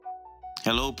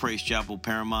Hello, Praise Chapel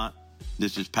Paramount.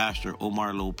 This is Pastor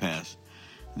Omar Lopez.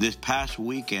 This past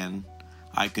weekend,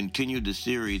 I continued the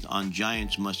series on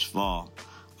Giants Must Fall.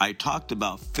 I talked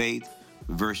about faith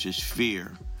versus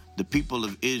fear. The people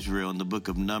of Israel in the book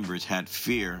of Numbers had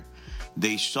fear.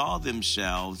 They saw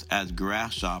themselves as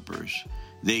grasshoppers.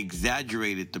 They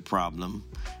exaggerated the problem,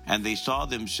 and they saw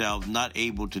themselves not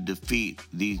able to defeat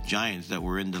these giants that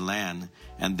were in the land,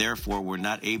 and therefore were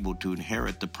not able to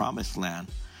inherit the promised land.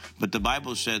 But the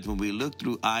Bible says when we look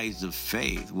through eyes of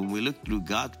faith, when we look through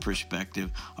God's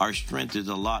perspective, our strength is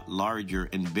a lot larger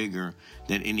and bigger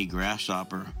than any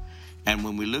grasshopper. And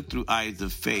when we look through eyes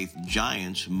of faith,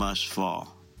 giants must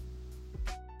fall.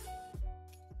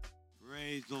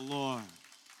 Praise the Lord.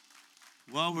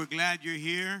 Well, we're glad you're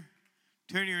here.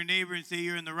 Turn to your neighbor and say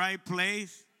you're in the right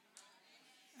place,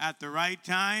 at the right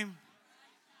time,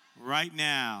 right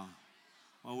now.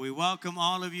 Well, we welcome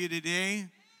all of you today.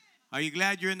 Are you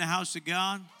glad you're in the house of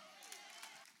God?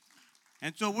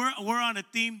 And so we're on a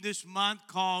theme this month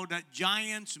called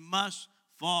Giants Must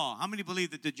Fall. How many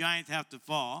believe that the giants have to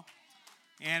fall?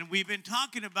 And we've been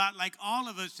talking about, like all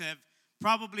of us have,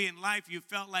 probably in life you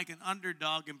felt like an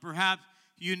underdog, and perhaps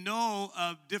you know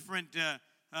of different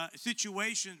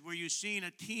situations where you've seen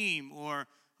a team or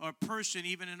a person,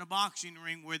 even in a boxing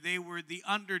ring, where they were the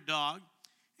underdog,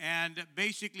 and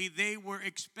basically they were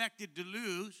expected to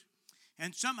lose.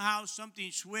 And somehow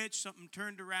something switched, something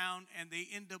turned around, and they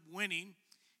end up winning.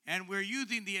 And we're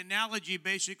using the analogy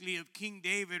basically of King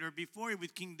David, or before he was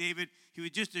King David, he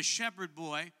was just a shepherd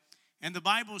boy. And the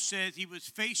Bible says he was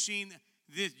facing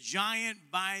this giant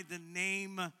by the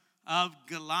name of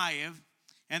Goliath.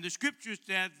 And the scripture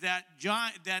says that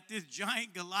this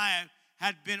giant Goliath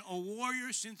had been a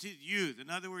warrior since his youth.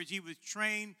 In other words, he was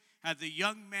trained as a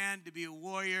young man to be a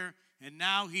warrior, and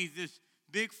now he's this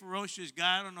big, ferocious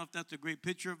guy. I don't know if that's a great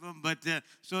picture of him, but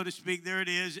so to speak, there it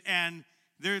is. And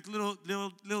there's little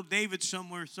David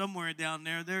somewhere down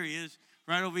there. There he is,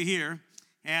 right over here.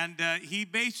 And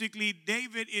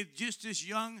David is just this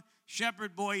young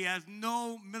shepherd boy. He has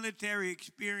no military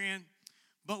experience,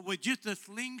 but with just a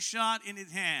slingshot in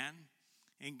his hand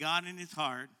and God in his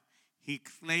heart, he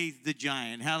slays the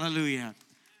giant. Hallelujah.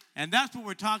 And that's what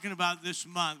we're talking about this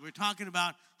month. We're talking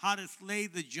about how to slay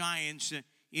the giants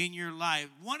in your life.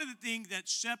 One of the things that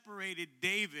separated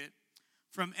David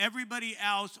from everybody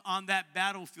else on that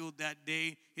battlefield that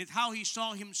day is how he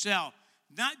saw himself.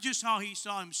 Not just how he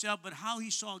saw himself, but how he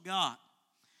saw God.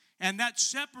 And that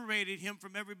separated him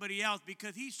from everybody else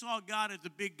because he saw God as a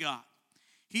big God.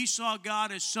 He saw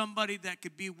God as somebody that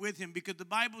could be with him, because the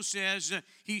Bible says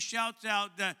he shouts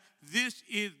out that this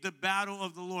is the battle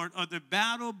of the Lord, or the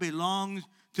battle belongs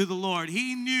to the Lord.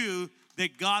 He knew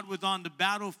that God was on the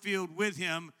battlefield with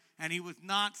him, and he was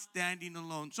not standing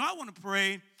alone. So I want to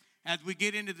pray as we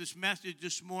get into this message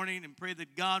this morning, and pray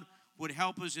that God would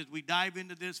help us as we dive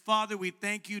into this. Father, we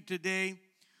thank you today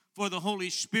for the Holy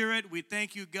Spirit. We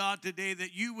thank you, God, today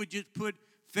that you would just put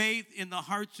faith in the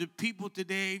hearts of people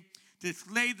today to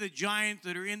slay the giants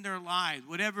that are in their lives,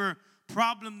 whatever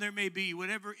problem there may be,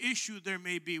 whatever issue there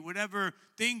may be, whatever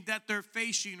thing that they're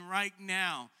facing right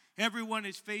now. Everyone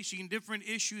is facing different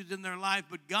issues in their life,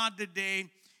 but God,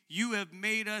 today, you have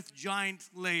made us giant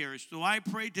slayers. So I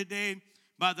pray today,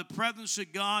 by the presence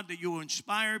of God, that you will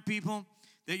inspire people,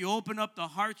 that you open up the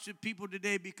hearts of people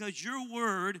today, because your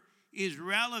word is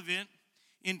relevant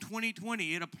in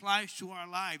 2020. It applies to our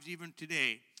lives even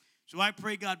today. So I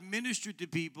pray, God, minister to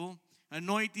people,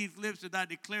 anoint these lips that I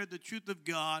declare the truth of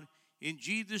God in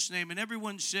Jesus' name. And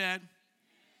everyone said,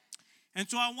 and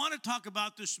so I want to talk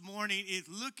about this morning is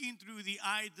looking through the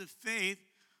eyes of faith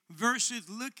versus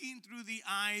looking through the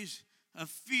eyes of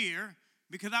fear,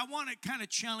 because I want to kind of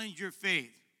challenge your faith.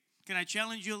 Can I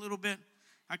challenge you a little bit?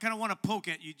 I kind of want to poke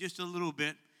at you just a little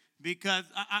bit, because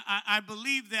I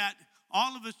believe that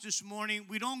all of us this morning,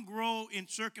 we don't grow in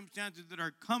circumstances that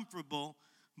are comfortable,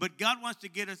 but God wants to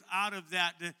get us out of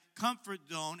that comfort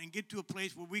zone and get to a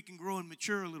place where we can grow and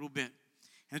mature a little bit.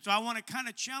 And so I want to kind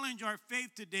of challenge our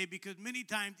faith today, because many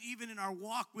times, even in our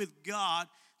walk with God,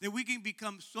 that we can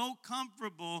become so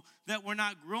comfortable that we're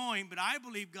not growing. But I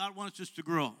believe God wants us to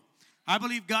grow. I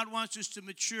believe God wants us to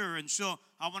mature. And so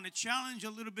I want to challenge a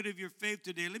little bit of your faith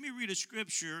today. Let me read a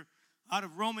scripture out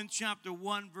of Romans chapter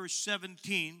 1, verse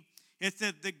 17. It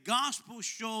says, the gospel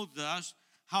shows us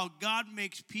how God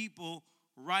makes people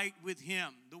right with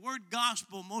him. The word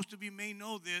gospel, most of you may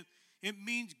know this, it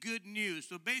means good news.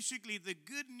 So basically, the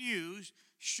good news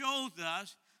shows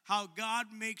us how God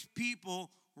makes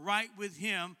people right with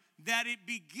him, that it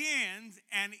begins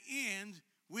and ends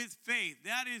with faith.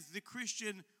 That is the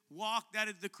Christian walk. That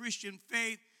is the Christian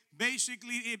faith.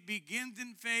 Basically, it begins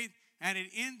in faith and it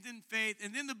ends in faith.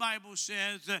 And then the Bible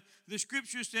says, the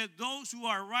scripture says, those who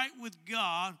are right with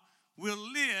God will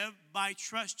live by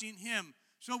trusting him.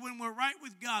 So when we're right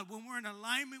with God, when we're in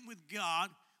alignment with God,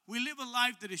 we live a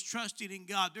life that is trusting in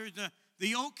God.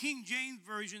 The old King James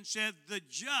Version says, the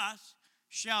just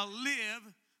shall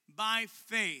live by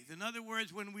faith. In other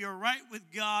words, when we are right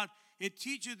with God, it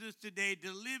teaches us today to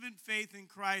live in faith in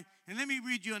Christ. And let me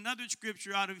read you another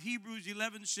scripture out of Hebrews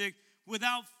 11:6.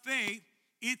 Without faith,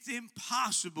 it's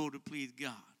impossible to please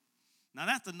God. Now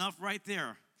that's enough right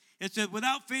there. It says,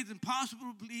 without faith, it's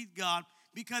impossible to please God,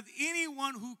 because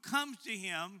anyone who comes to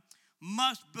him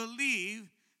must believe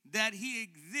that he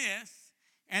exists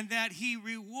and that he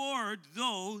rewards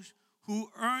those who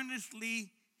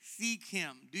earnestly seek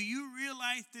him. Do you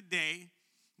realize today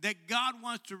that God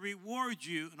wants to reward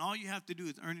you, and all you have to do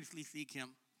is earnestly seek him?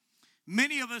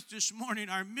 Many of us this morning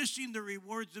are missing the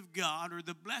rewards of God or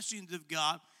the blessings of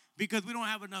God because we don't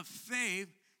have enough faith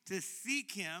to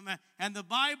seek him. And the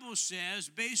Bible says,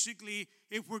 basically,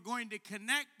 if we're going to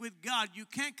connect with God, you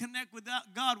can't connect with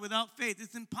God without faith.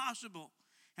 It's impossible.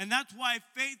 And that's why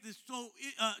faith is so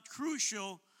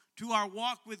crucial to our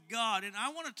walk with God. And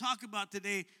I want to talk about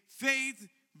today faith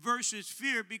versus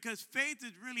fear, because faith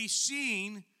is really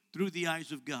seen through the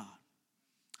eyes of God.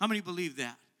 How many believe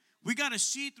that? We got to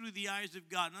see through the eyes of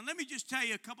God. Now, let me just tell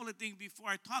you a couple of things before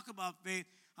I talk about faith.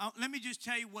 Let me just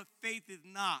tell you what faith is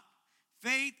not.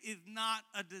 Faith is not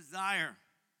a desire.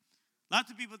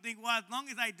 Lots of people think, well, as long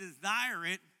as I desire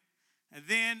it,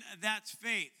 then that's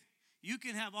faith. You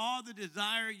can have all the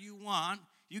desire you want.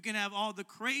 You can have all the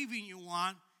craving you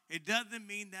want. It doesn't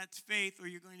mean that's faith or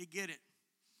you're going to get it.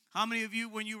 How many of you,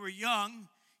 when you were young,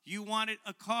 you wanted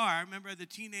a car? I remember as a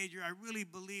teenager, I really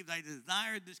believed I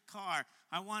desired this car.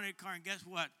 I wanted a car, and guess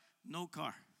what? No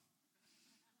car.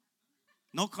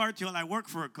 No car till I work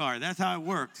for a car. That's how it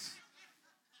works.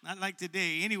 Not like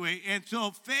today. Anyway, and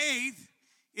so faith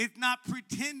is not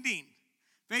pretending.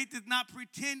 Faith is not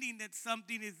pretending that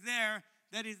something is there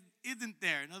that isn't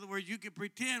there. In other words, you can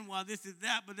pretend, well, this is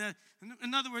that, but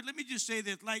in other words, let me just say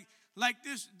this, like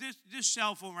this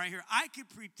cell phone right here. I can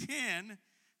pretend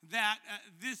that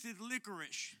this is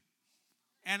licorice.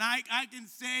 And I can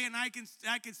say, and I can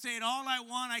say it all I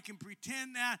want. I can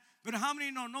pretend that. But how many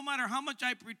know, no matter how much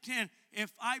I pretend,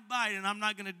 if I bite, and I'm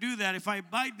not going to do that, if I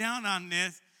bite down on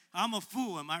this, I'm a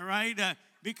fool, am I right?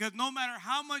 Because no matter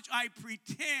how much I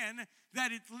pretend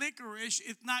that it's licorice,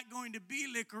 it's not going to be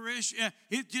licorice.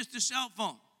 It's just a cell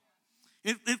phone.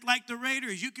 It's like the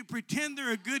Raiders. You can pretend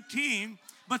they're a good team,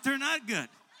 but they're not good.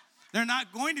 They're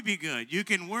not going to be good. You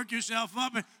can work yourself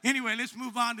up. Anyway, let's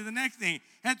move on to the next thing.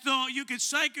 And so you can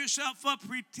psych yourself up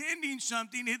pretending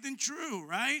something isn't true,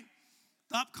 right?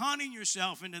 Stop conning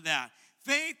yourself into that.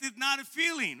 Faith is not a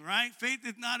feeling, right? Faith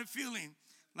is not a feeling.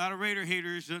 A lot of Raider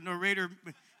haters,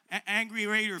 angry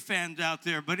Raider fans out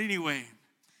there. But anyway,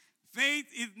 faith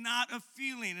is not a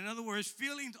feeling. In other words,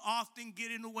 feelings often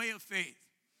get in the way of faith.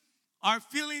 Our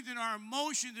feelings and our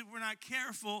emotions, if we're not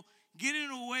careful, get in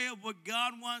the way of what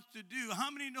God wants to do. How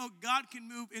many know God can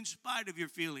move in spite of your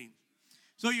feelings?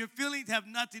 So your feelings have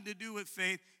nothing to do with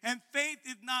faith. And faith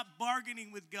is not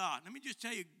bargaining with God. Let me just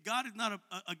tell you, God is not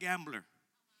a gambler.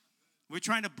 We're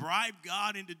trying to bribe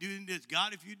God into doing this.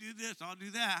 God, if you do this, I'll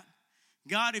do that.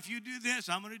 God, if you do this,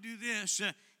 I'm going to do this.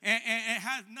 And it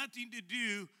has nothing to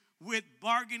do with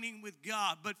bargaining with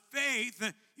God. But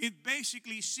faith is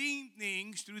basically seeing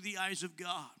things through the eyes of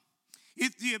God.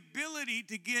 It's the ability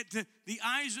to get to the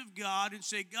eyes of God and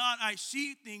say, God, I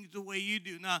see things the way you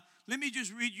do. Now, let me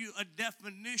just read you a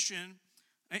definition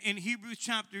in Hebrews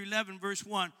chapter 11, verse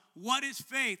 1. What is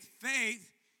faith?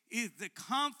 Faith is the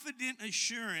confident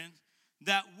assurance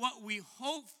that what we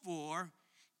hope for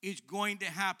is going to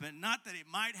happen. Not that it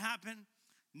might happen.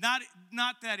 Not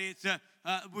that it's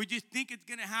we just think it's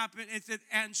going to happen. It says,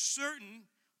 and certain,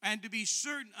 and to be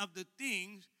certain of the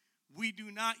things we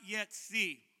do not yet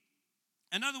see.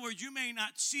 In other words, you may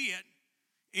not see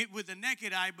it with the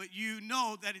naked eye, but you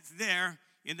know that it's there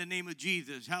in the name of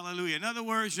Jesus. Hallelujah. In other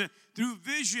words, through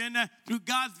vision, through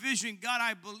God's vision, God,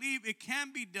 I believe it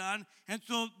can be done. And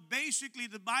so basically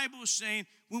the Bible is saying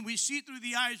when we see through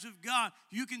the eyes of God,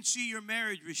 you can see your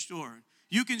marriage restored.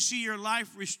 You can see your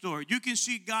life restored. You can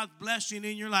see God's blessing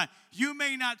in your life. You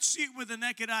may not see it with the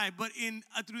naked eye, but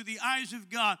through the eyes of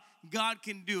God, God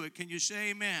can do it. Can you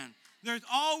say amen? There's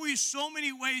always so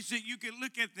many ways that you can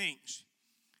look at things.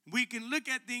 We can look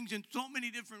at things in so many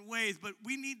different ways, but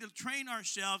we need to train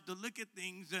ourselves to look at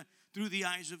things through the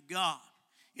eyes of God.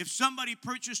 If somebody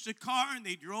purchased a car and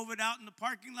they drove it out in the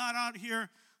parking lot out here,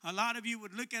 a lot of you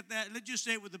would look at that. Let's just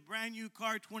say with a brand new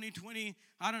car, 2020,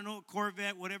 I don't know,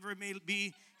 Corvette, whatever it may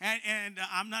be, And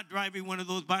I'm not driving one of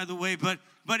those, by the way, but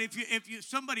if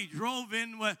somebody drove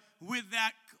in with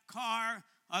that car,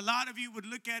 a lot of you would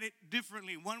look at it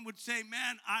differently. One would say,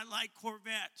 man, I like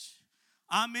Corvettes.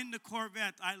 I'm into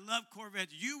Corvettes. I love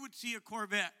Corvettes. You would see a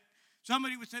Corvette.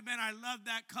 Somebody would say, man, I love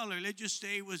that color. Let's just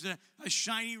say it was a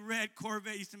shiny red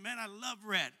Corvette. You said, man, I love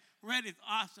red. Red is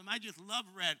awesome. I just love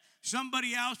red.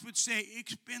 Somebody else would say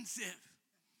expensive.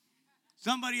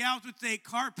 Somebody else would say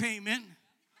car payment.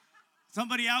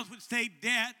 Somebody else would say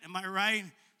debt. Am I right?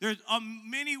 There's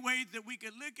many ways that we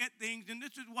could look at things, and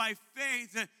this is why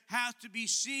faith has to be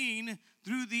seen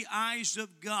through the eyes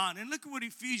of God. And look at what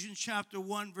Ephesians chapter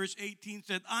 1, verse 18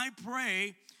 said. I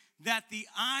pray that the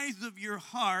eyes of your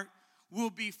heart will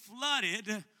be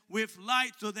flooded with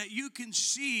light so that you can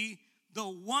see the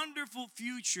wonderful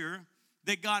future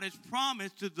that God has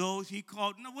promised to those he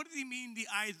called. Now, what does he mean, the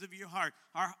eyes of your heart?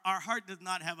 Our heart does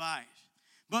not have eyes.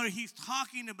 But he's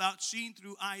talking about seeing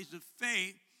through eyes of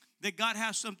faith that God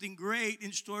has something great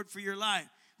in store for your life.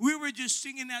 We were just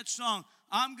singing that song,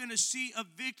 I'm going to see a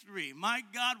victory. My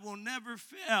God will never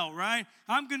fail, right?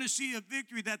 I'm going to see a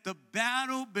victory that the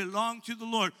battle belongs to the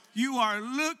Lord. You are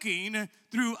looking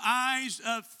through eyes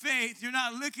of faith. You're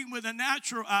not looking with a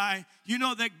natural eye. You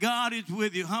know that God is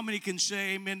with you. How many can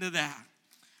say amen to that?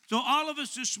 So all of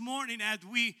us this morning, as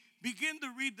we begin to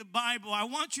read the Bible, I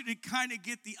want you to kind of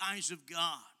get the eyes of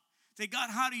God. Say, God,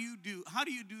 how do you do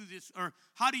this? Or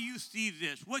how do you see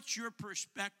this? What's your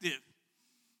perspective?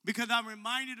 Because I'm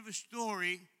reminded of a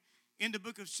story in the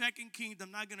book of 2 Kings.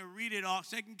 I'm not going to read it all.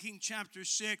 2 Kings chapter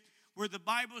 6, where the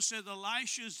Bible says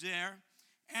Elisha's there.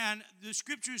 And the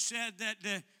scripture said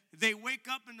that they wake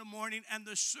up in the morning and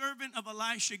the servant of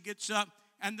Elisha gets up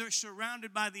and they're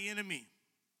surrounded by the enemy.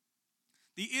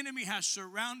 The enemy has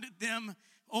surrounded them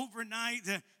overnight.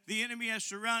 The enemy has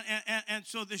surrounded. And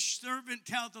so the servant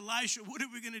tells Elisha, what are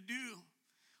we going to do?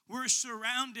 We're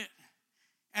surrounded.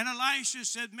 And Elisha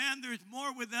said, man, there's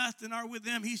more with us than are with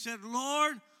them. He said,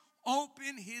 Lord,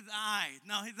 open his eyes.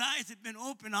 Now, his eyes had been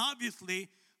open, obviously,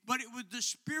 but it was the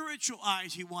spiritual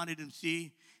eyes he wanted him to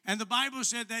see. And the Bible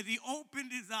said that he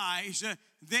opened his eyes.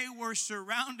 They were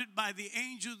surrounded by the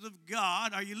angels of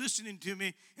God. Are you listening to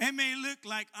me? It may look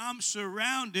like I'm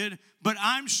surrounded, but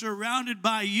I'm surrounded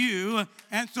by you.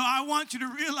 And so I want you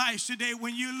to realize today,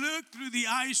 when you look through the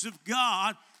eyes of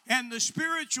God, and the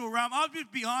spiritual realm, I'll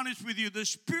just be honest with you, the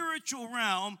spiritual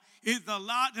realm is a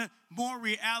lot more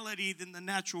reality than the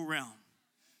natural realm.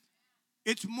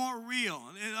 It's more real.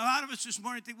 A lot of us this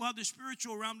morning think, well, the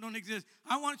spiritual realm don't exist.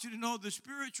 I want you to know the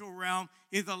spiritual realm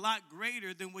is a lot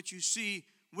greater than what you see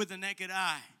with the naked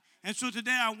eye. And so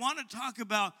today I want to talk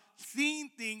about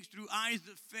seeing things through eyes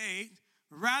of faith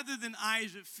rather than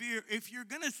eyes of fear. If you're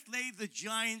going to slay the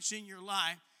giants in your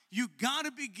life, you got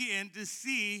to begin to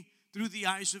see through the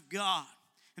eyes of God.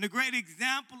 And a great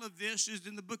example of this is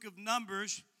in the book of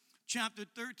Numbers, chapter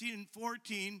 13 and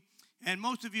 14. And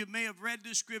most of you may have read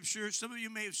the scripture. Some of you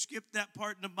may have skipped that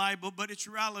part in the Bible, but it's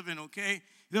relevant, okay?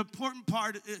 The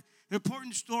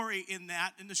important story in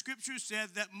that. And the scripture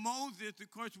says that Moses, of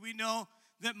course, we know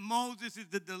that Moses is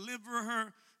the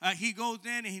deliverer. He goes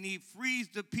in and he frees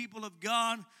the people of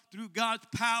God through God's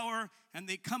power. And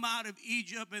they come out of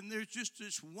Egypt, and there's just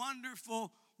this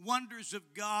wonderful wonders of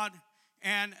God,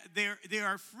 and they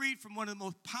are freed from one of the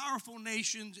most powerful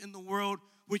nations in the world,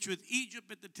 which was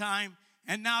Egypt at the time.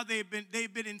 And now they've been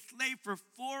enslaved for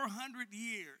 400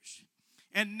 years,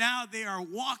 and now they are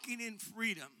walking in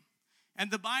freedom.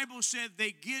 And the Bible says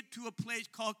they get to a place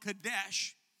called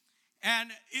Kadesh,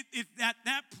 and it's at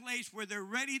that place where they're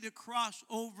ready to cross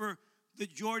over the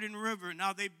Jordan River.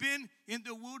 Now they've been in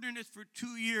the wilderness for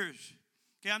 2 years.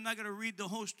 Okay, I'm not going to read the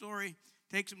whole story.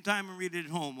 Take some time and read it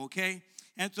at home, okay?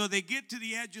 And so they get to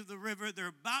the edge of the river. They're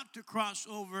about to cross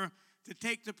over to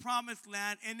take the promised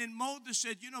land. And then Moses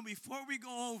said, before we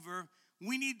go over,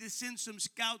 we need to send some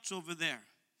scouts over there.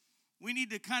 We need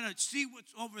to kind of see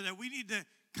what's over there. We need to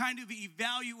kind of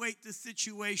evaluate the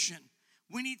situation.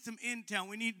 We need some intel.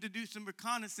 We need to do some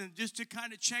reconnaissance just to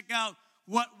kind of check out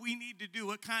what we need to do,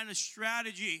 what kind of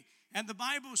strategy. And the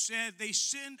Bible says they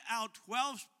send out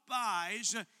 12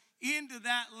 spies into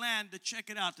that land to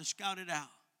check it out, to scout it out.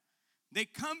 They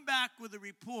come back with a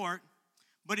report,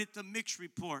 but it's a mixed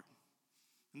report.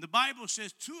 And the Bible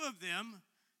says 2 of them,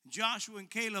 Joshua and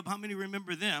Caleb, how many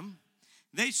remember them?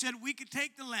 They said, we could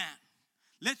take the land.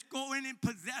 Let's go in and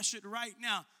possess it right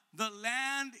now. The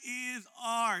land is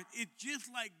ours. It's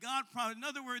just like God promised. In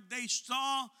other words, they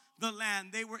saw the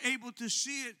land. They were able to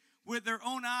see it with their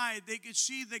own eyes. They could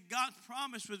see that God's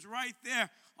promise was right there.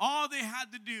 All they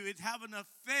had to do is have enough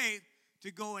faith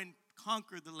to go and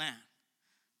conquer the land.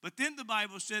 But then the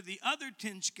Bible said the other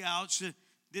 10 scouts,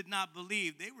 did not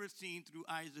believe. They were seeing through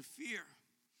eyes of fear.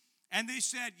 And they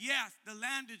said, yes, the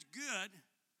land is good,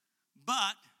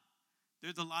 but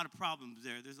there's a lot of problems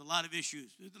there. There's a lot of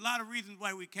issues. There's a lot of reasons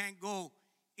why we can't go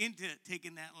into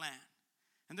taking that land.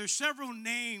 And there's several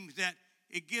names that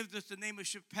it gives us the name of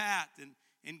Shaphat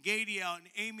and Gadiel and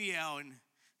Amiel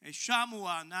and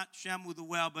Shamuel, not Shamu the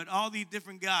well, but all these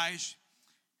different guys.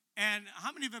 And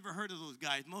how many have ever heard of those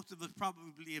guys? Most of us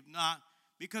probably have not,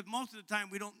 because most of the time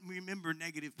we don't remember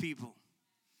negative people.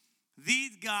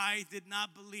 These guys did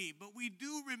not believe, but we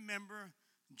do remember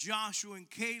Joshua and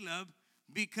Caleb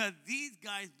because these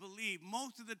guys believed.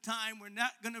 Most of the time we're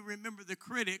not going to remember the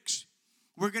critics.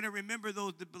 We're going to remember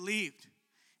those that believed.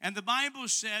 And the Bible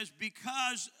says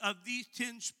because of these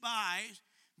 10 spies,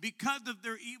 because of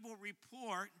their evil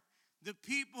report, the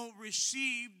people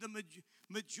received the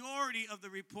majority of the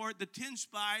report, the 10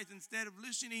 spies, instead of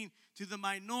listening to the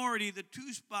minority, the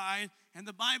 2 spies. And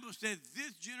the Bible says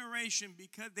this generation,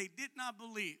 because they did not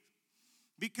believe,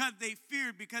 because they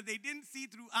feared, because they didn't see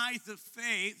through eyes of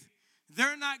faith,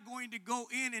 they're not going to go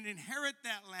in and inherit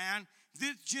that land.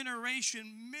 This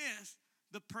generation missed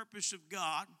the purpose of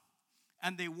God,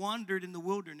 and they wandered in the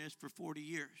wilderness for 40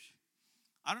 years.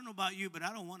 I don't know about you, but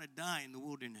I don't want to die in the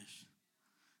wilderness.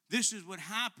 This is what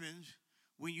happens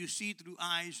when you see through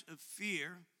eyes of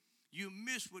fear. You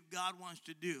miss what God wants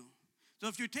to do. So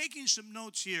if you're taking some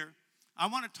notes here, I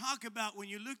want to talk about when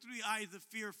you look through the eyes of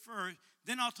fear first,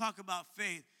 then I'll talk about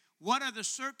faith. What are the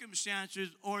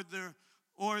circumstances or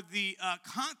the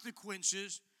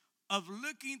consequences of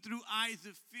looking through eyes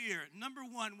of fear? Number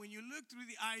one, when you look through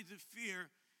the eyes of fear,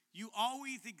 you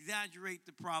always exaggerate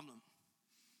the problem.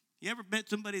 You ever met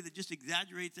somebody that just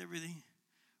exaggerates everything?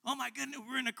 Oh my goodness,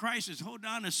 we're in a crisis. Hold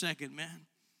on a second, man.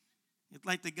 It's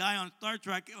like the guy on Star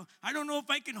Trek. Oh, I don't know if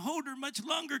I can hold her much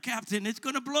longer, Captain. It's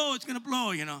going to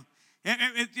blow, you know.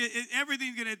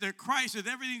 Everything's going to, the crisis,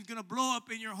 everything's going to blow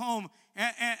up in your home.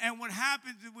 And what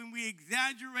happens is when we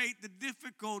exaggerate the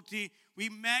difficulty, we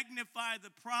magnify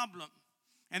the problem.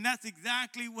 And that's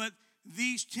exactly what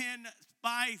these 10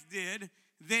 spies did.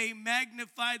 They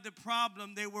magnified the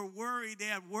problem. They were worried. They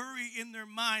had worry in their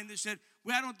mind. They said,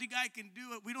 well, I don't think I can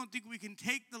do it. We don't think we can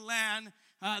take the land.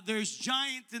 There's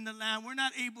giants in the land. We're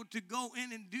not able to go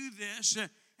in and do this.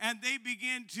 And they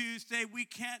begin to say, we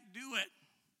can't do it.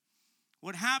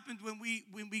 What happens when we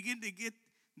begin to get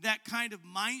that kind of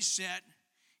mindset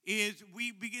is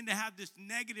we begin to have this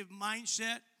negative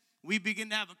mindset. We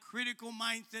begin to have a critical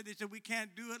mindset. They said, we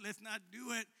can't do it. Let's not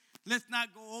do it. Let's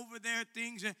not go over there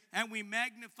things, and we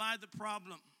magnify the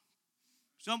problem.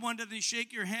 Someone doesn't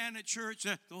shake your hand at church,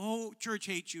 the whole church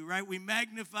hates you, right? We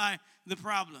magnify the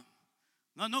problem.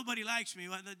 No, nobody likes me.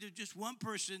 Just one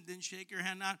person didn't shake your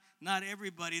hand, not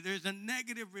everybody. There's a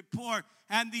negative report,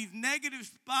 and these negative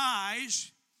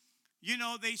spies, you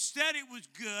know, they said it was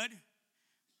good,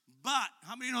 but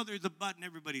how many know there's a but in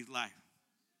everybody's life?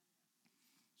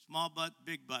 Small butts,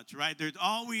 big butts, right? There's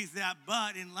always that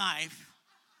but in life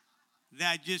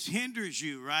that just hinders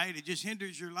you, right? It just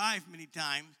hinders your life many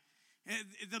times. And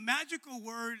the magical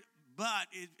word but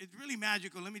is really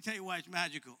magical. Let me tell you why it's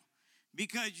magical.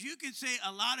 Because you can say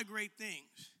a lot of great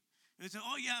things. And say,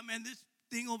 oh yeah, man, this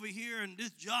thing over here and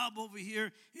this job over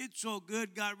here, it's so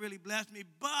good. God really blessed me.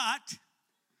 But,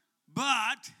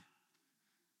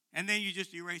 and then you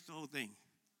just erase the whole thing.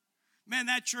 Man,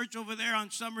 that church over there on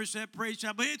Somerset, praise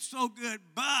God, but it's so good.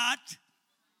 But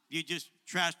you just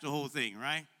trash the whole thing,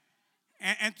 right?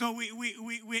 And so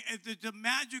it's a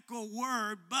magical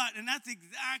word, but, and that's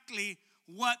exactly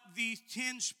what these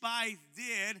 10 spies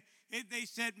did. They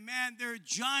said, man, there are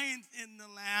giants in the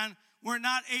land. We're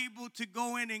not able to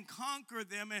go in and conquer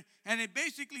them. And it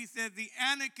basically says the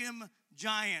Anakim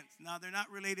giants. Now, they're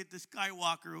not related to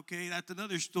Skywalker, okay? That's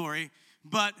another story.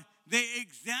 But they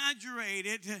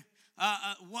exaggerated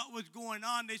what was going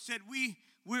on. They said,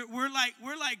 we're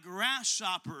like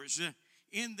grasshoppers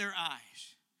in their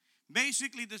eyes.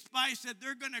 Basically, the spies said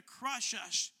they're going to crush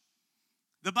us.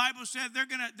 The Bible said they're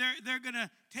going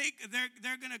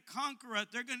to conquer us.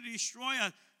 They're going to destroy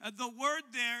us. The word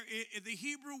there, the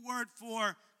Hebrew word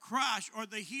for crush or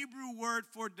the Hebrew word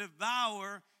for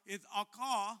devour is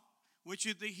akal, which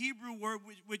is the Hebrew word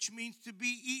which means to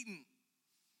be eaten,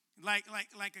 like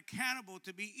a cannibal,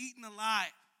 to be eaten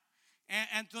alive.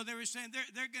 And so they were saying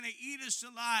they're going to eat us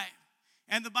alive.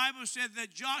 And the Bible said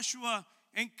that Joshua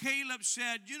and Caleb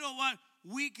said, you know what?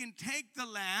 We can take the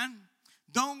land.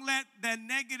 Don't let that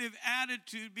negative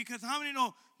attitude, because how many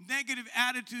know negative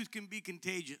attitudes can be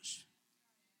contagious?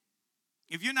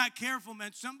 If you're not careful,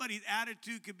 man, somebody's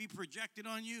attitude could be projected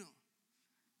on you.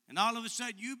 And all of a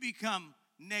sudden, you become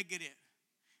negative.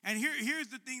 And here's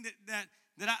the thing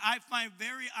that I find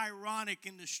very ironic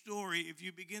in the story, if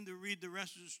you begin to read the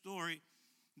rest of the story,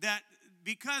 that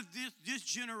because this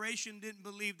generation didn't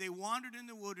believe, they wandered in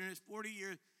the wilderness 40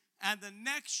 years, and the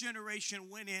next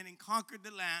generation went in and conquered the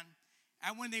land.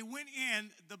 And when they went in,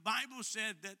 the Bible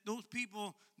said that those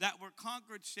people that were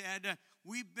conquered said,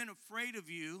 we've been afraid of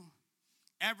you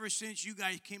ever since you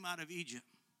guys came out of Egypt.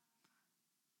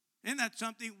 Isn't that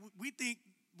something? We think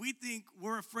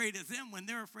we're afraid of them when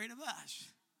they're afraid of us.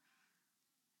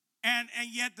 And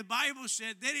yet the Bible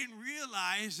said they didn't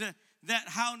realize that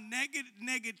how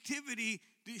negativity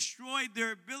destroyed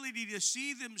their ability to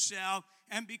see themselves,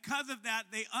 and because of that,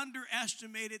 they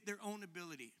underestimated their own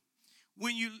ability.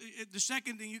 The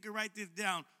second thing, you can write this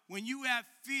down. When you have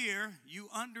fear, you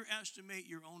underestimate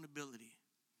your own ability.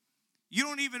 You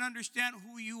don't even understand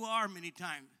who you are many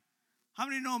times. How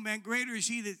many know, man, greater is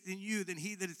he that's in you than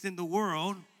he that is in the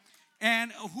world?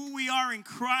 And who we are in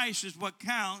Christ is what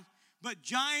counts. But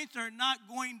giants are not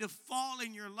going to fall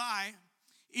in your life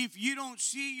if you don't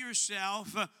see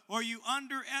yourself or you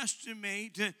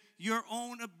underestimate your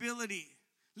own ability.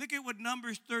 Look at what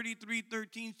Numbers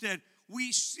 33:13 said.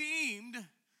 We seemed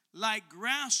like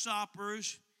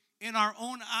grasshoppers in our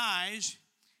own eyes,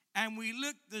 and we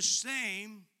looked the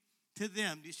same to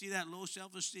them. Do you see that low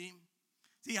self-esteem?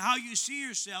 See, how you see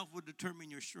yourself will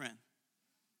determine your strength.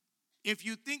 If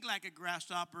you think like a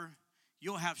grasshopper,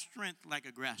 you'll have strength like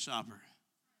a grasshopper.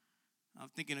 I'm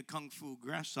thinking of Kung Fu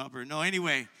grasshopper. No,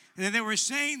 anyway. And they were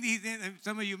saying these,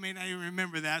 some of you may not even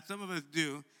remember that. Some of us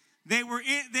do. They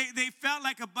felt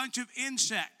like a bunch of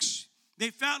insects. They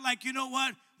felt like, you know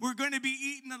what? We're going to be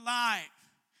eaten alive.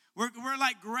 We're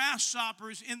like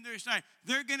grasshoppers in their sight.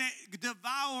 They're going to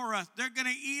devour us. They're going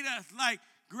to eat us like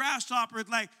grasshoppers,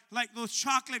 like those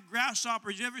chocolate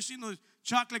grasshoppers. You ever seen those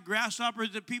chocolate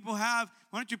grasshoppers that people have?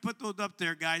 Why don't you put those up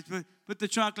there, guys? Put the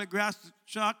chocolate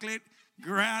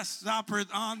grasshoppers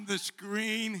on the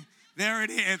screen. There it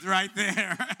is right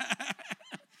there.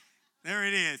 There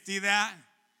it is. See that?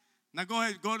 Now go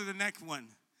ahead, go to the next one.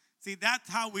 See, that's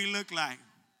how we look like.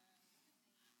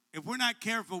 If we're not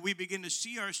careful, we begin to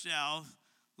see ourselves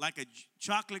like a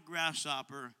chocolate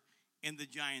grasshopper in the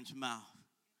giant's mouth.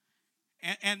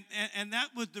 And that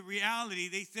was the reality.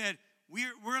 They said,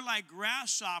 we're like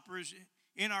grasshoppers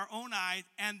in our own eyes,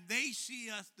 and they see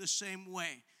us the same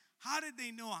way. How did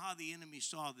they know how the enemy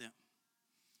saw them?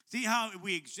 See how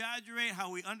we exaggerate,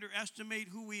 how we underestimate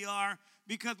who we are?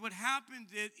 Because what happens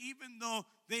is, even though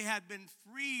they had been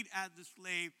freed as a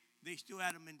slave, they still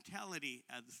had a mentality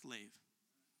as a slave.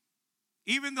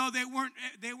 Even though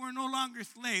they were no longer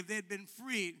slaves, they had been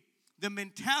freed. The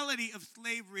mentality of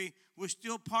slavery was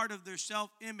still part of their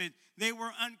self-image. They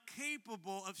were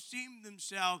incapable of seeing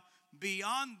themselves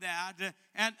beyond that.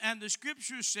 And the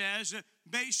scripture says,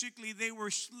 basically, they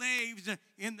were slaves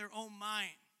in their own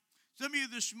mind. Some of you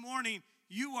this morning,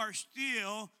 you are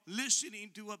still listening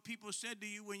to what people said to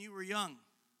you when you were young.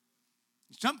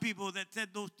 Some people that said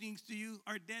those things to you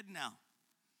are dead now.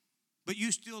 But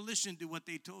you still listen to what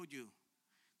they told you.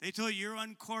 They told you you're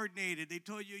uncoordinated. They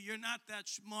told you you're not that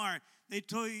smart. They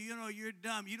told you, you're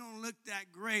dumb. You don't look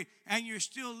that great. And you're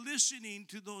still listening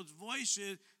to those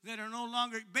voices that are no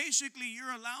longer, basically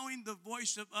you're allowing the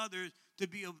voice of others to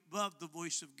be above the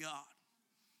voice of God.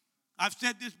 I've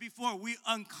said this before. We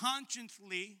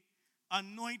unconsciously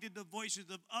anointed the voices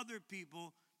of other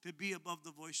people to be above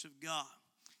the voice of God.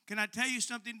 Can I tell you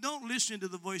something? Don't listen to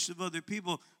the voice of other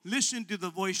people. Listen to the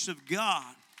voice of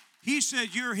God. He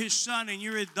said you're his son and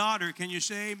you're his daughter. Can you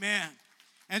say amen?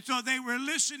 And so they were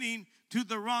listening to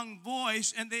the wrong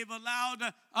voice, and they've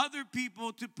allowed other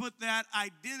people to put that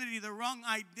identity, the wrong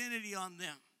identity on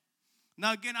them.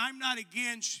 Now, again, I'm not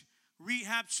against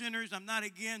rehab centers. I'm not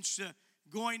against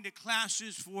going to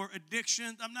classes for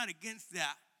addictions. I'm not against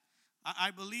that.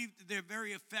 I believe that they're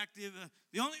very effective.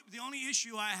 The only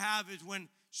issue I have is when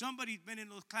somebody's been in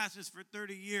those classes for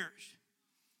 30 years.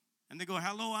 And they go,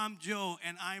 hello, I'm Joe,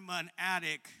 and I'm an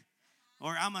addict,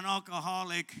 or I'm an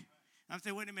alcoholic. And I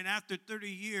say, wait a minute, after 30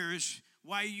 years,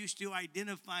 why are you still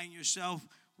identifying yourself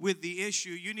with the issue?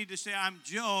 You need to say, I'm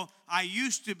Joe. I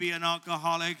used to be an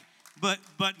alcoholic, but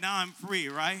now I'm free,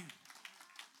 right?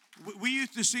 We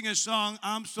used to sing a song,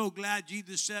 I'm so glad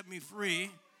Jesus set me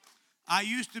free. I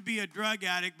used to be a drug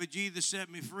addict, but Jesus set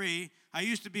me free. I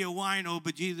used to be a wino,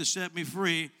 but Jesus set me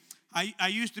free. I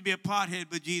used to be a pothead,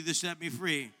 but Jesus set me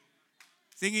free.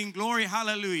 Singing glory,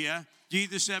 hallelujah,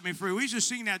 Jesus set me free. We used to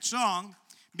sing that song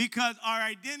because our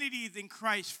identity is in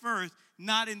Christ first,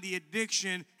 not in the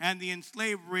addiction and in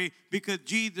slavery, because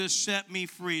Jesus set me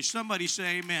free. Somebody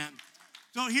say amen.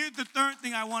 So here's the third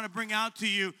thing I want to bring out to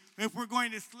you. If we're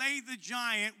going to slay the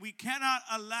giant, we cannot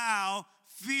allow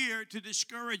fear to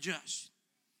discourage us.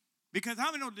 Because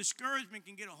how many know discouragement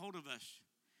can get a hold of us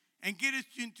and get us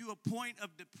into a point of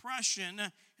depression,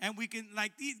 and we can,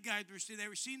 like these guys they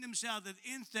were seeing themselves as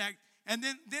insects, and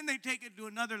then they take it to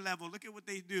another level. Look at what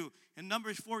they do in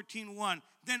Numbers 14:1.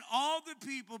 Then all the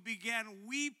people began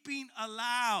weeping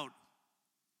aloud,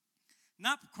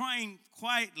 not crying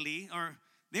quietly, or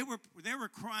they were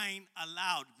crying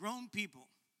aloud. Grown people,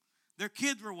 their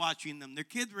kids were watching them, their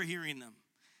kids were hearing them,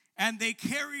 and they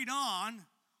carried on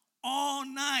all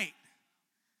night.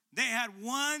 They had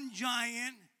one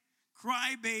giant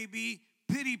crybaby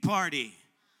pity party,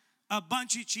 a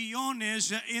bunch of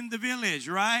chillones in the village,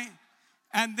 right?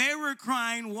 And they were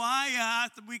crying, why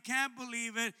us? We can't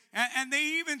believe it. And they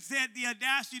even said the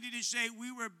audacity to say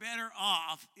we were better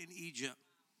off in Egypt.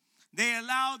 They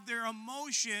allowed their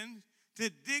emotions to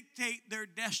dictate their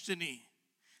destiny.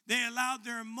 They allowed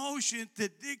their emotions to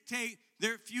dictate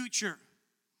their future.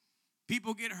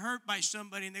 People get hurt by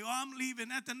somebody and they go, oh, I'm leaving.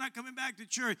 They're not coming back to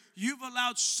church. You've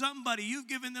allowed somebody, you've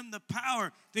given them the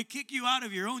power to kick you out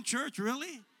of your own church,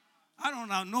 really? I don't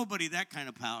allow nobody that kind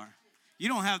of power. You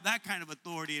don't have that kind of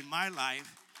authority in my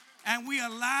life. And we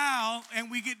allow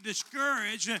and we get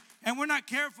discouraged and we're not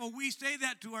careful. We say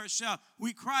that to ourselves.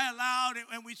 We cry aloud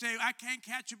and we say, I can't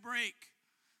catch a break.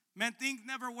 Man, things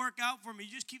never work out for me.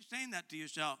 You just keep saying that to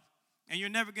yourself and you're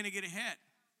never going to get ahead.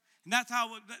 And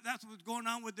that's what's going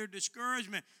on with their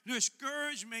discouragement.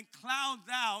 Discouragement clouds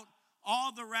out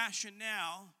all the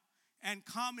rationale and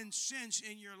common sense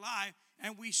in your life,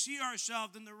 and we see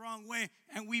ourselves in the wrong way,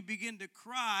 and we begin to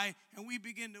cry, and we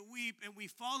begin to weep, and we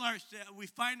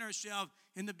find ourselves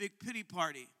in the big pity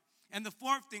party. And the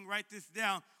fourth thing, write this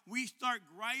down, we start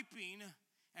griping,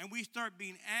 and we start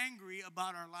being angry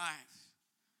about our lives.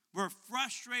 We're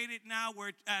frustrated now.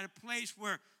 We're at a place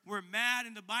where we're mad.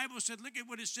 And the Bible said, look at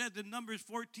what it says in Numbers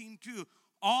 14:2.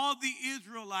 All the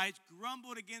Israelites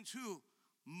grumbled against who?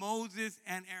 Moses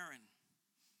and Aaron.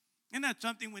 Isn't that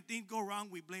something? When things go wrong,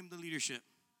 we blame the leadership.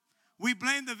 We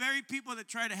blame the very people that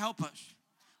try to help us.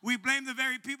 We blame the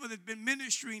very people that have been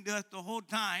ministering to us the whole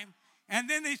time. And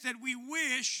then they said, we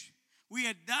wish we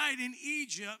had died in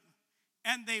Egypt.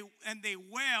 And they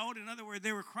wailed. In other words,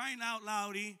 they were crying out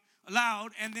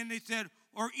loud, and then they said,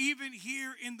 or even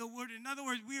here in the wood. In other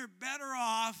words, we are better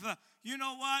off. You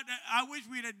know what? I wish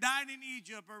we'd have died in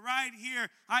Egypt or right here.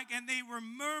 And they were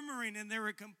murmuring and they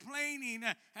were complaining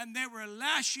and they were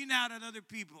lashing out at other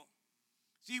people.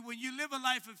 See, when you live a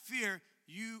life of fear,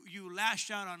 you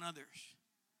lash out on others.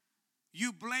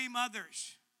 You blame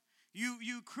others.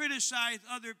 You criticize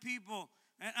other people.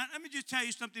 And let me just tell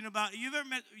you something about, you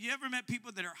ever met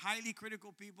people that are highly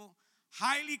critical people?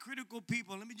 Highly critical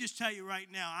people, let me just tell you right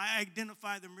now, I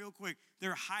identify them real quick.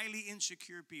 They're highly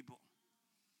insecure people.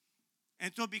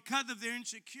 And so because of their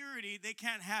insecurity, they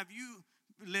can't have you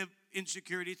live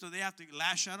insecurity, so they have to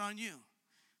lash out on you.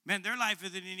 Man, their life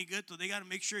isn't any good, so they got to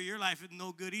make sure your life is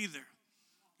no good either.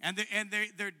 And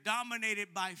they're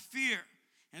dominated by fear.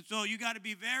 And so you got to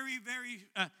be very,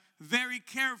 very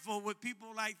careful with people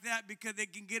like that because they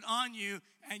can get on you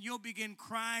and you'll begin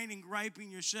crying and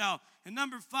griping yourself. And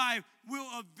number 5,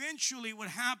 what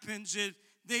happens is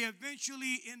they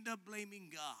eventually end up blaming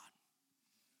God.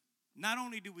 Not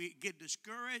only do we get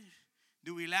discouraged,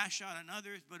 do we lash out on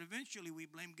others, but eventually we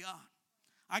blame God.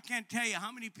 I can't tell you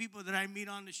how many people that I meet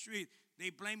on the street,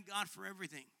 they blame God for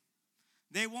everything.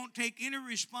 They won't take any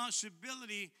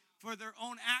responsibility for their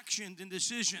own actions and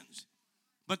decisions.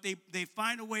 But they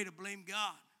find a way to blame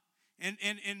God. And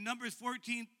in Numbers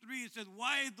 14:3, it says,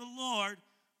 why is the Lord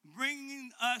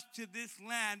bringing us to this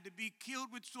land to be killed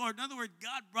with sword? In other words,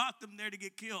 God brought them there to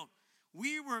get killed.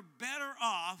 We were better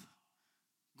off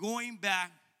going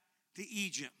back to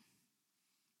Egypt.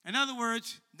 In other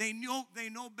words, they know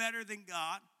better than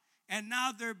God, and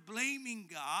now they're blaming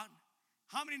God.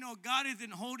 How many know God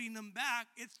isn't holding them back?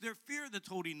 It's their fear that's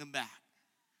holding them back.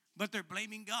 But they're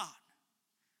blaming God.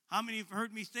 How many have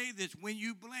heard me say this? When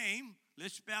you blame,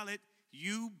 let's spell it,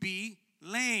 you be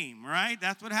lame, right?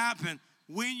 That's what happened.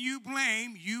 When you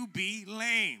blame, you be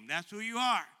lame. That's who you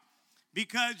are.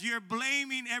 Because you're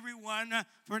blaming everyone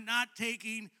for not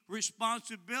taking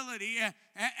responsibility.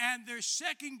 And they're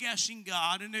second-guessing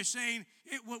God. And they're saying,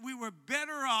 we were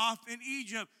better off in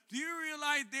Egypt. Do you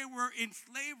realize they were in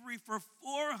slavery for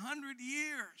 400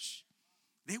 years?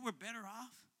 They were better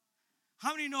off.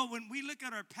 How many know when we look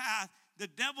at our path, the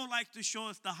devil likes to show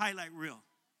us the highlight reel.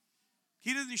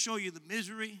 He doesn't show you the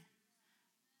misery,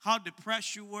 how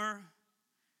depressed you were.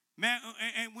 Man,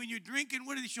 and when you're drinking,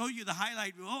 what does he show you? The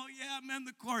highlight reel. Oh, yeah, man,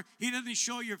 the court. He doesn't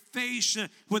show your face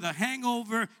with a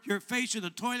hangover, your face in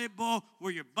the toilet bowl,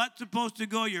 where your butt's supposed to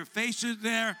go, your face is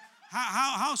there.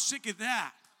 How sick is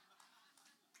that?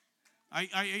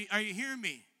 Are you hearing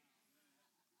me?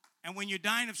 And when you're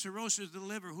dying of cirrhosis of the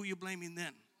liver, who are you blaming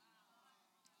then?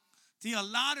 See, a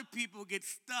lot of people get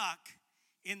stuck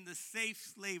in the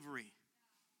safe slavery.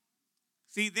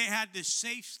 See, they had this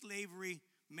safe slavery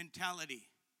mentality.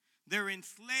 They're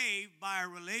enslaved by a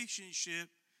relationship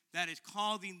that is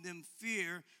causing them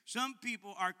fear. Some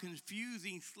people are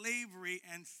confusing slavery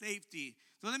and safety.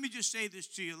 So let me just say this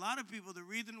to you. A lot of people, the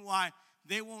reason why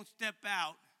they won't step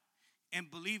out and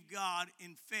believe God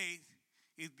in faith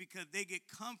is because they get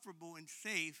comfortable and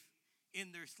safe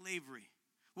in their slavery.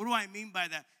 What do I mean by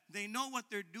that? They know what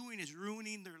they're doing is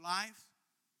ruining their life.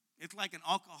 It's like an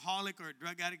alcoholic or a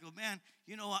drug addict go, man,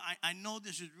 you know what? I know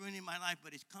this is ruining my life,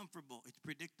 but it's comfortable. It's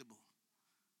predictable.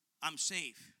 I'm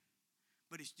safe,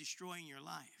 but it's destroying your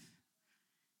life.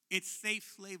 It's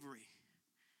safe slavery.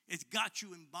 It's got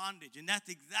you in bondage, and that's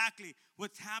exactly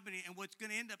what's happening. And what's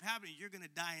going to end up happening, you're going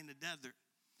to die in the desert.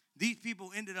 These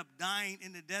people ended up dying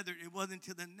in the desert. It wasn't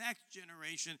until the next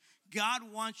generation. God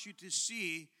wants you to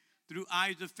see through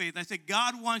eyes of faith. I said,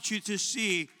 God wants you to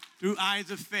see through eyes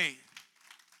of faith.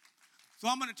 So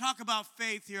I'm going to talk about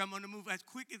faith here. I'm going to move as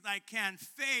quick as I can.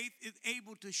 Faith is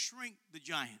able to shrink the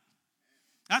giant.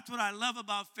 That's what I love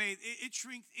about faith. It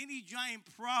shrinks any giant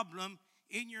problem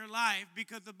in your life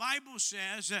because the Bible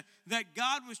says that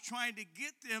God was trying to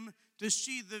get them to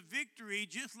see the victory,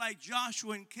 just like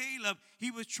Joshua and Caleb. He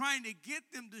was trying to get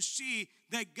them to see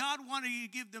that God wanted to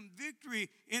give them victory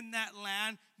in that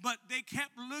land, but they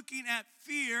kept looking at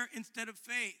fear instead of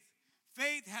faith.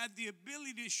 Faith had the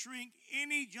ability to shrink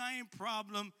any giant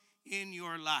problem in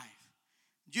your life.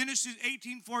 Genesis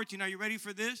 18:14. Are you ready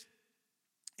for this?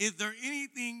 Is there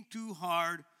anything too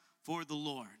hard for the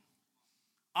Lord?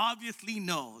 Obviously,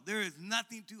 no. There is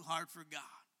nothing too hard for God.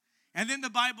 And then the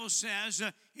Bible says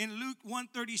in Luke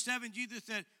 1:37, Jesus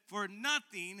said, for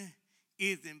nothing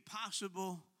is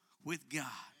impossible with God.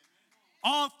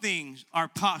 All things are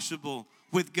possible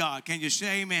with God. Can you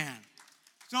say amen?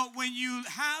 So when you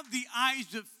have the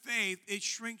eyes of faith, it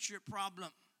shrinks your problem.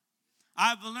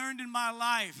 I've learned in my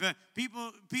life,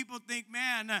 people think,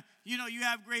 man, you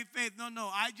have great faith. No,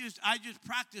 I just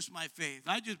practice my faith.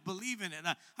 I just believe in it.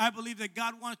 I believe that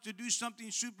God wants to do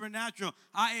something supernatural.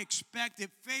 I expect it.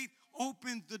 Faith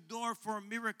opens the door for a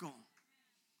miracle.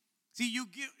 See, you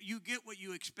get what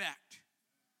you expect.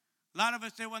 A lot of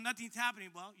us say, well, nothing's happening.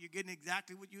 Well, you're getting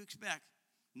exactly what you expect.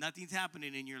 Nothing's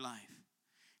happening in your life.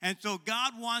 And so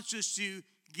God wants us to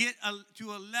get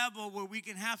to a level where we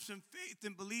can have some faith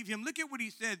and believe him. Look at what he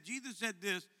said. Jesus said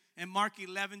this in Mark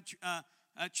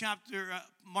chapter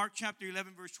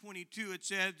 11, verse 22. It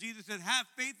says, Jesus said, have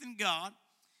faith in God.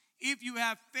 If you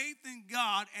have faith in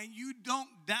God and you don't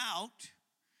doubt,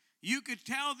 you could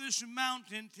tell this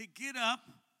mountain to get up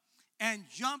and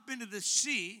jump into the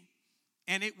sea,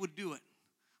 and it would do it.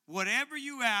 Whatever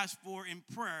you ask for in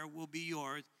prayer will be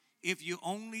yours if you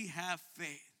only have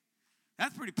faith.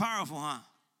 That's pretty powerful, huh?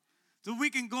 So we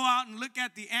can go out and look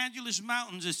at the Angeles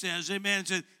Mountains, it says, amen. It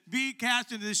says, be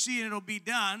cast into the sea and it'll be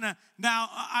done. Now,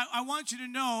 I want you to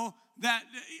know that,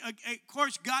 of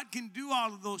course, God can do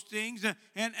all of those things.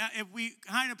 And if we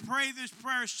kind of pray this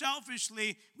prayer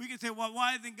selfishly, we can say, well,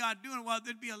 why isn't God doing it? Well,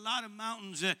 there'd be a lot of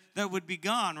mountains that would be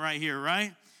gone right here,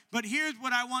 right? But here's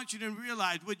what I want you to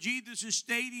realize. What Jesus is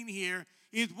stating here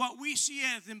is what we see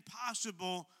as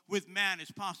impossible with man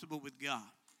is possible with God.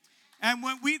 And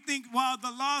when we think, well, the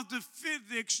laws of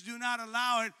physics do not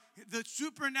allow it, the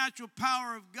supernatural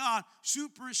power of God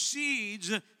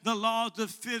supersedes the laws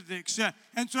of physics.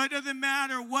 And so it doesn't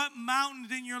matter what mountain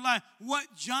is in your life, what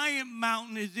giant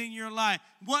mountain is in your life,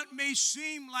 what may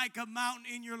seem like a mountain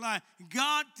in your life.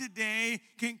 God today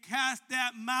can cast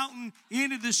that mountain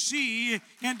into the sea.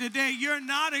 And today you're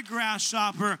not a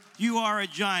grasshopper, you are a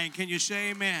giant. Can you say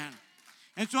amen?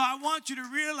 And so I want you to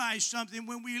realize something.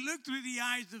 When we look through the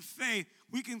eyes of faith,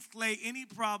 we can slay any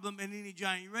problem and any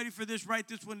giant. You ready for this? Write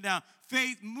this one down.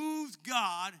 Faith moves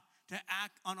God to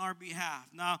act on our behalf.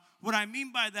 Now, what I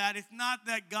mean by that, it's not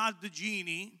that God's the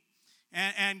genie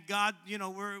and God,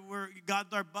 we're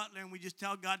God's our butler and we just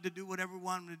tell God to do whatever we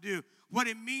want him to do. What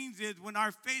it means is when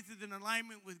our faith is in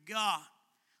alignment with God,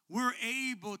 we're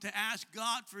able to ask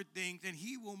God for things and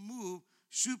he will move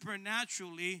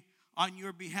supernaturally on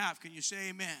your behalf. Can you say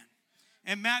amen?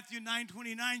 And Matthew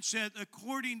 9:29 says,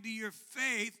 according to your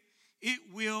faith, it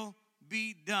will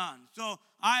be done. So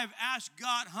I have asked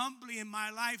God humbly in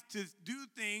my life to do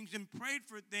things and prayed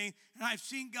for things, and I've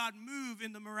seen God move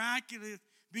in the miraculous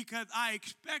because I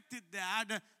expected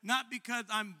that, not because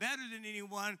I'm better than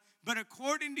anyone, but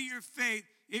according to your faith,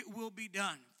 it will be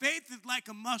done. Faith is like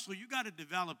a muscle. You got to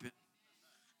develop it.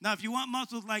 Now, if you want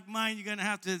muscles like mine, you're going to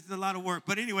have to, it's a lot of work.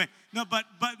 But anyway, no,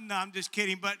 I'm just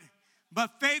kidding. But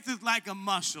faith is like a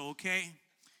muscle, okay?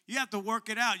 You have to work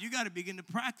it out. You got to begin to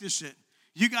practice it.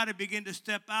 You got to begin to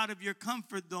step out of your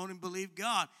comfort zone and believe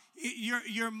God.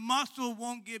 Your muscle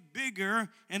won't get bigger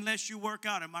unless you work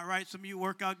out. Am I right? Some of you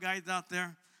workout guys out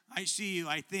there, I see you,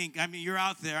 I think. I mean, you're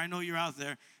out there. I know you're out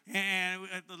there. And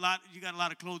you got a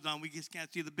lot of clothes on. We just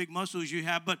can't see the big muscles you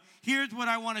have. But here's what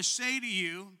I want to say to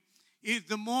you is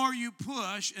the more you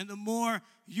push and the more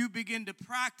you begin to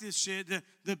practice it,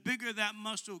 the bigger that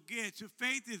muscle gets. So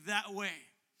faith is that way.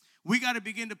 We got to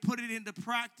begin to put it into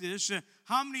practice.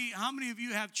 How many of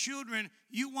you have children?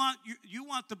 You want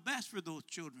the best for those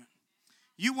children.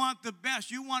 You want the best.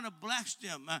 You want to bless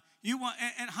them.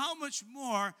 And how much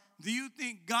more do you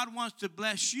think God wants to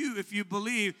bless you if you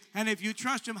believe and if you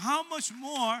trust Him? How much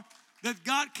more does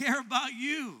God care about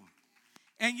you?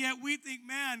 And yet we think,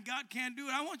 man, God can't do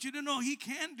it. I want you to know He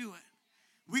can do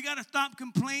it. We got to stop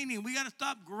complaining. We got to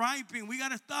stop griping. We got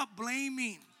to stop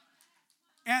blaming.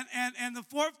 And the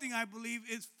fourth thing I believe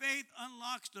is faith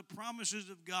unlocks the promises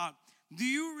of God. Do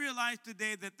you realize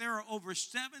today that there are over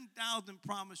 7,000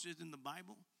 promises in the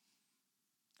Bible?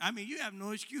 I mean, you have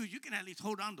no excuse. You can at least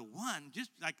hold on to one, just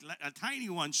like a tiny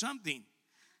one, something.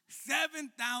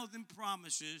 7,000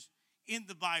 promises in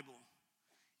the Bible.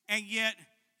 And yet,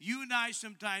 you and I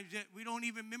sometimes, we don't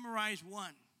even memorize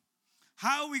one.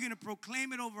 How are we going to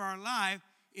proclaim it over our life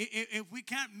if we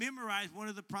can't memorize one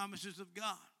of the promises of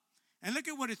God? And look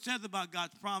at what it says about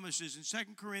God's promises in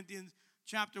 2 Corinthians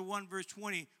chapter 1, verse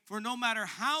 20. For no matter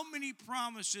how many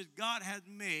promises God has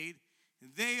made,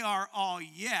 they are all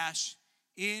yes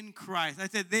in Christ. I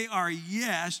said they are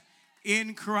yes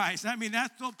in Christ. I mean,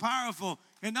 that's so powerful.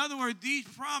 In other words, these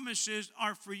promises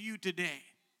are for you today.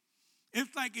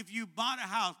 It's like if you bought a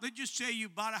house. Let's just say you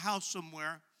bought a house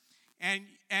somewhere, and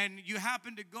you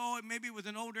happen to go, maybe it was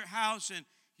an older house, and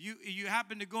you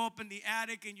happen to go up in the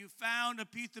attic and you found a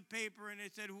piece of paper and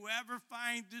it said, whoever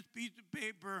finds this piece of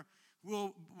paper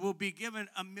will be given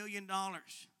 $1 million.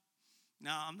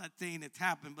 Now, I'm not saying it's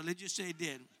happened, but let's just say it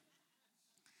did.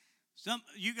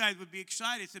 You guys would be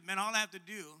excited. Said, man, all I have to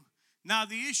do. Now,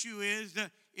 the issue is that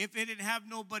if it didn't have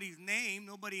nobody's name,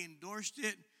 nobody endorsed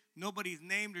it, nobody's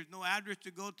name, there's no address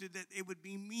to go to, that it would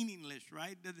be meaningless,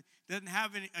 right? Doesn't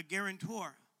have a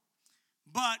guarantor.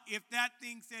 But if that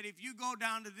thing said, if you go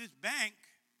down to this bank,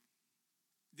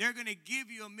 they're going to give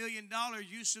you $1 million.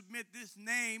 You submit this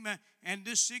name and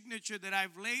this signature that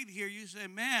I've laid here. You say,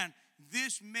 man,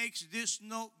 this makes this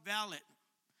note valid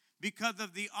because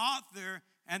of the author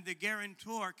and the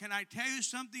guarantor. Can I tell you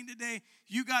something today?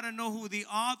 You got to know who the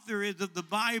author is of the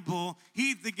Bible.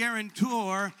 He's the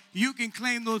guarantor. You can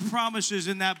claim those promises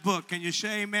in that book. Can you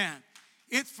say amen?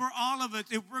 It's for all of us.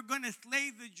 If we're going to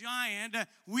slay the giant,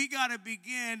 we got to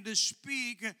begin to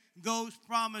speak those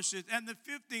promises. And the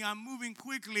fifth thing, I'm moving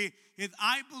quickly, is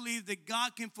I believe that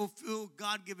God can fulfill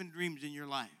God-given dreams in your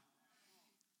life.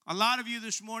 A lot of you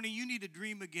this morning, you need to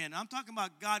dream again. I'm talking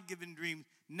about God-given dreams,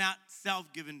 not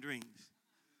self-given dreams.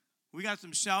 We got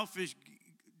some selfish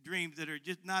dreams that are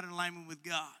just not in alignment with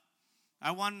God.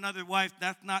 I want another wife.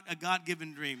 That's not a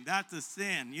God-given dream. That's a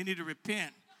sin. You need to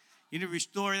repent. You need to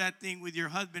restore that thing with your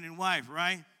husband and wife,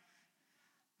 right?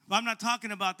 But I'm not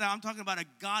talking about that. I'm talking about a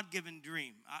God-given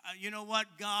dream. You know what?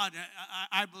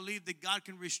 I believe that God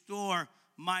can restore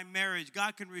my marriage.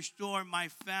 God can restore my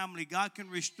family. God can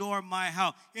restore my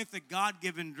house. It's a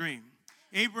God-given dream.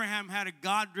 Abraham had a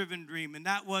God-driven dream, and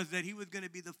that was that he was going to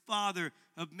be the father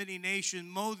of many nations.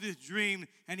 Moses dreamed,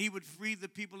 and he would free the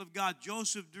people of God.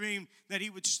 Joseph dreamed that he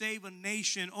would save a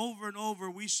nation. Over and over,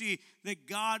 we see that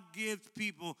God gives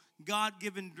people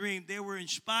God-given dreams. They were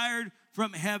inspired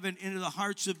from heaven into the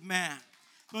hearts of man.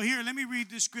 So here, let me read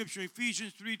this scripture.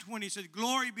 Ephesians 3:20 says,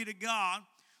 glory be to God,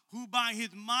 who by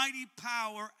his mighty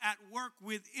power at work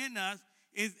within us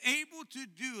is able to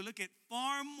do, look at,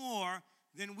 far more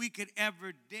than we could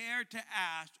ever dare to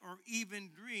ask or even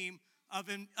dream of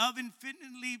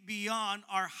infinitely beyond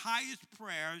our highest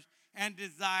prayers and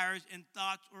desires and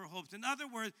thoughts or hopes. In other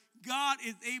words, God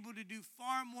is able to do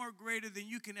far more greater than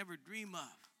you can ever dream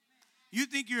of. You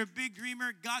think you're a big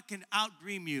dreamer? God can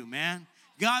outdream you, man.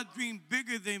 God dreams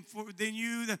bigger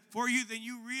for you than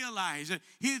you realize.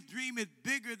 His dream is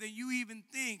bigger than you even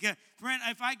think. Friend,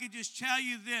 if I could just tell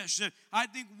you this, I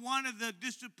think one of the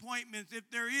disappointments, if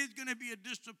there is going to be a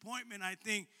disappointment, I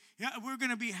think we're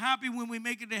going to be happy when we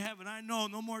make it to heaven. I know,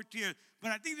 no more tears.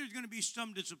 But I think there's going to be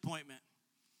some disappointment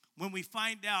when we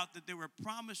find out that there were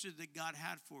promises that God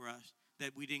had for us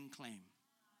that we didn't claim.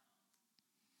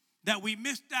 That we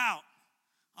missed out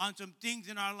on some things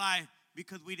in our life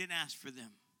because we didn't ask for them.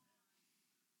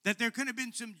 That there could have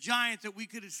been some giants that we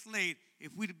could have slayed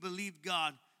if we'd have believed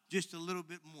God just a little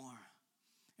bit more.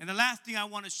 And the last thing I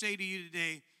want to say to you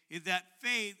today is that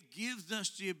faith gives us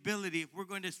the ability, if we're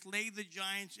going to slay the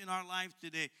giants in our lives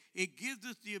today, it gives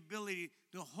us the ability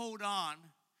to hold on,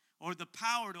 or the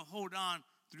power to hold on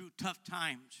through tough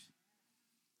times.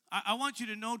 I want you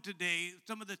to know today,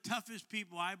 some of the toughest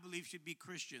people I believe should be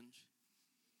Christians.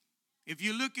 If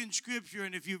you look in Scripture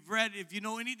and if you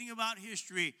know anything about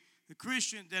history, the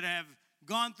Christians that have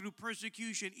gone through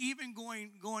persecution, even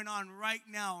going on right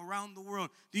now around the world,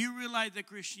 do you realize that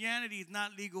Christianity is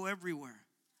not legal everywhere?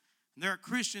 There are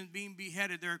Christians being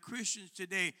beheaded. There are Christians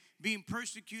today being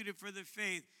persecuted for their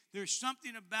faith. There's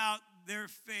something about their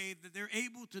faith that they're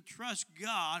able to trust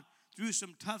God through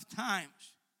some tough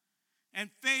times. And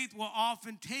faith will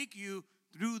often take you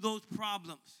through those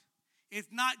problems. It's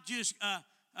not just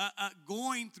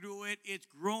going through it, it's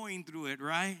growing through it,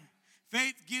 right?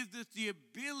 Faith gives us the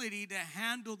ability to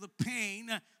handle the pain.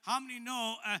 How many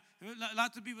know,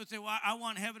 lots of people say, well, I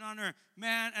want heaven on earth.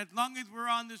 Man, as long as we're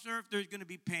on this earth, there's going to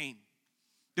be pain.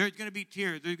 There's going to be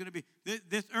tears. There's going to be,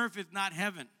 this earth is not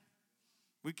heaven.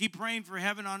 We keep praying for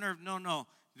heaven on earth. No.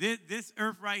 This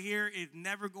earth right here is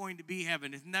never going to be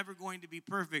heaven. It's never going to be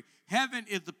perfect. Heaven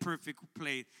is the perfect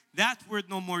place. That's where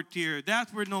no more tears.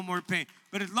 That's where no more pain.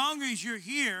 But as long as you're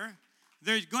here,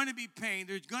 there's going to be pain.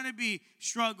 There's going to be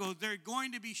struggles. There are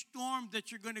going to be storms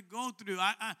that you're going to go through.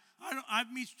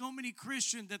 I've met so many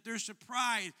Christians that they're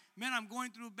surprised. Man, I'm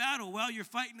going through a battle. Well, you're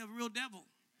fighting a real devil.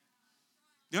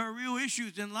 There are real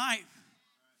issues in life.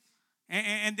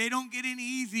 And they don't get any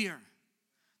easier.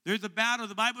 There's a battle.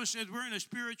 The Bible says we're in a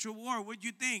spiritual war. What'd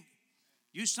you think?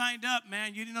 You signed up,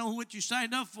 man. You didn't know what you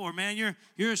signed up for, man.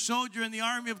 You're a soldier in the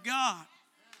army of God.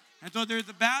 And so there's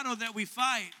a battle that we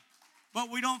fight. But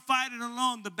we don't fight it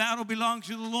alone. The battle belongs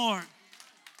to the Lord.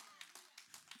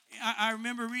 I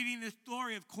remember reading the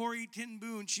story of Corrie ten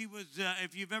Boom. She was,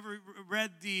 if you've ever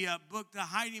read the book, The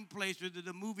Hiding Place, or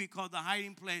the movie called The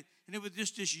Hiding Place, and it was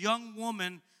just this young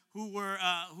woman who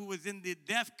was in the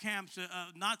death camps,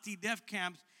 Nazi death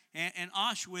camps, and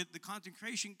Auschwitz, the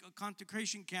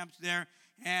concentration camps there.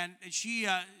 And she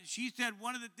said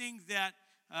one of the things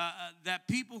that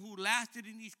people who lasted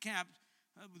in these camps,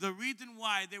 the reason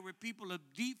why they were people of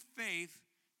deep faith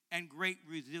and great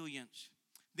resilience.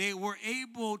 They were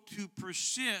able to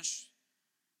persist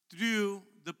through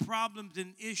the problems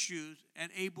and issues and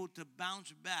able to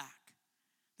bounce back.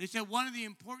 They said one of the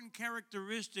important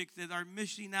characteristics that are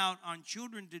missing out on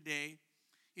children today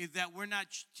is that we're not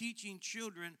teaching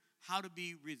children how to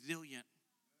be resilient.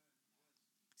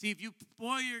 See, if you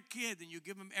spoil your kids and you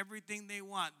give them everything they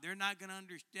want, they're not going to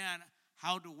understand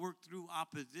how to work through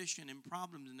opposition and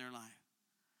problems in their life.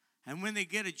 And when they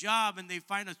get a job and they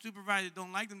find a supervisor that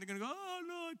don't like them, they're going to go, oh,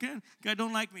 no, I can't. God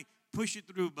don't like me. Push it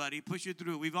through, buddy. Push it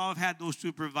through. We've all had those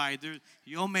supervisors.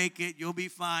 You'll make it. You'll be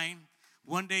fine.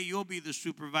 One day you'll be the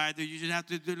supervisor. You just have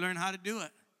to learn how to do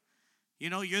it. You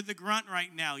know, you're the grunt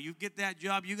right now. You get that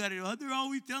job, you got to do, oh, they're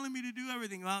always telling me to do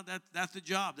everything. Well, that's the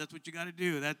job. That's what you got to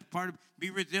do. That's part of,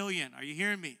 be resilient. Are you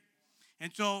hearing me?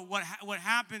 And so what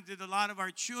happens is a lot of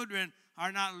our children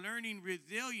are not learning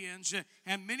resilience.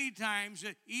 And many times,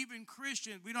 even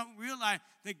Christians, we don't realize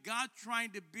that God's trying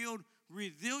to build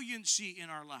resiliency in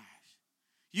our lives.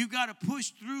 You got to push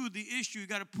through the issue. You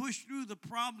got to push through the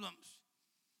problems.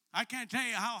 I can't tell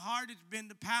you how hard it's been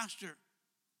to pastor.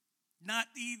 Not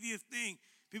the easiest thing.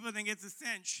 People think it's a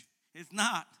cinch. It's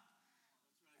not.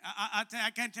 I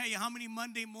can't tell you how many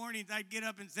Monday mornings I'd get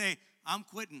up and say, I'm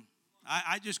quitting.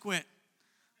 I just quit.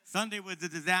 Sunday was a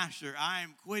disaster. I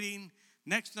am quitting.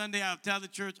 Next Sunday, I'll tell the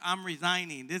church, I'm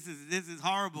resigning. This is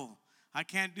horrible. I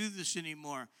can't do this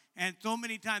anymore. And so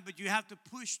many times, but you have to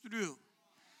push through.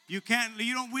 We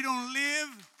don't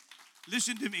live,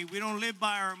 listen to me, we don't live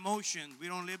by our emotions. We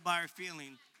don't live by our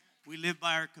feelings. We live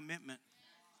by our commitment.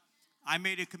 I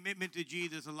made a commitment to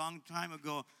Jesus a long time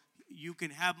ago. You can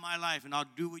have my life, and I'll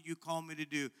do what you call me to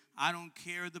do. I don't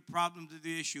care the problems of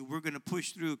the issue. We're going to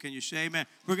push through. Can you say amen?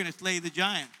 We're going to slay the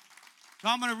giant. So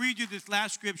I'm going to read you this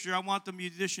last scripture. I want the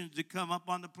musicians to come up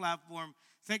on the platform.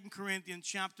 2 Corinthians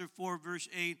chapter 4, verse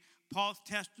 8. Paul's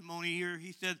testimony here,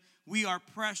 he said, we are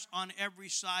pressed on every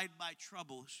side by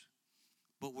troubles,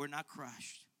 but we're not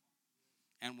crushed.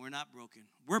 And we're not broken.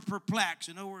 We're perplexed.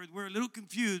 In other words, we're a little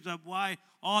confused of why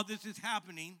all this is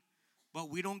happening,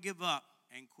 but we don't give up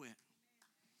and quit.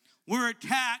 We're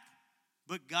attacked,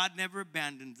 but God never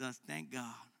abandons us, thank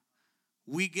God.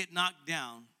 We get knocked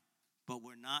down, but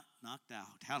we're not knocked out.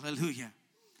 Hallelujah.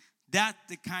 That's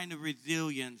the kind of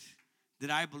resilience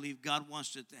that I believe God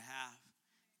wants us to have.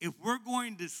 If we're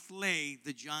going to slay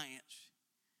the giants,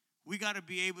 we got to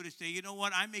be able to say, you know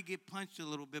what, I may get punched a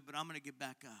little bit, but I'm going to get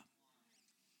back up.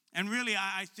 And really,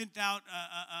 I sent out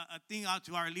a thing out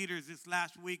to our leaders this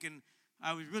last week, and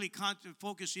I was really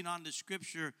focusing on the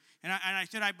scripture. And I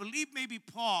said, I believe maybe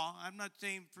Paul, I'm not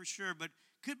saying for sure, but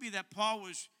could be that Paul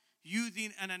was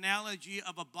using an analogy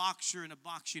of a boxer in a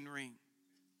boxing ring.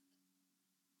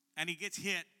 And he gets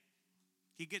hit.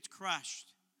 He gets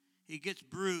crushed. He gets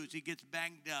bruised. He gets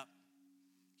banged up.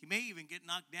 He may even get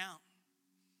knocked down.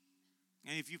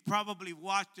 And if you've probably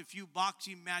watched a few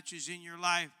boxing matches in your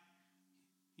life,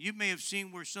 you may have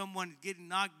seen where someone's getting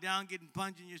knocked down, getting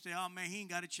punched, and you say, oh, man, he ain't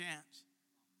got a chance.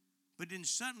 But then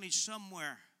suddenly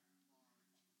somewhere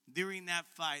during that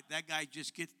fight, that guy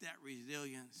just gets that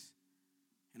resilience.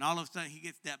 And all of a sudden, he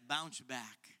gets that bounce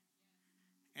back.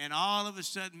 And all of a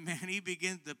sudden, man, he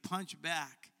begins to punch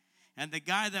back. And the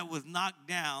guy that was knocked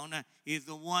down is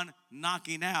the one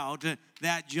knocking out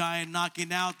that giant,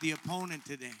 knocking out the opponent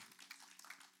today.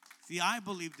 See, I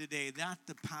believe today that's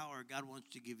the power God wants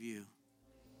to give you.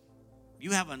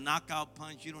 You have a knockout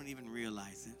punch, you don't even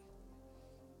realize it.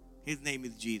 His name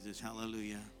is Jesus.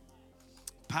 Hallelujah.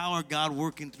 Power of God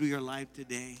working through your life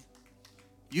today.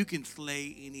 You can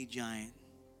slay any giant.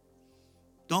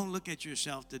 Don't look at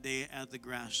yourself today as the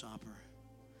grasshopper.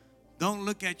 Don't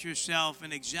look at yourself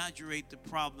and exaggerate the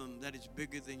problem that is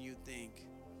bigger than you think.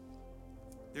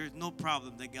 There's no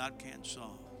problem that God can't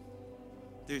solve.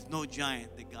 There's no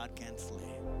giant that God can't slay.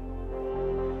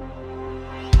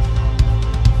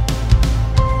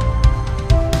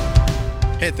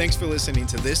 Hey, thanks for listening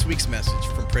to this week's message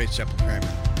from Praise Chapel Paramount.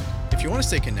 If you want to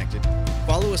stay connected,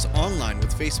 follow us online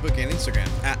with Facebook and Instagram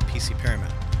at PC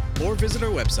Paramount, or visit our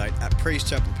website at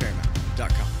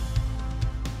praisechapelparamount.com.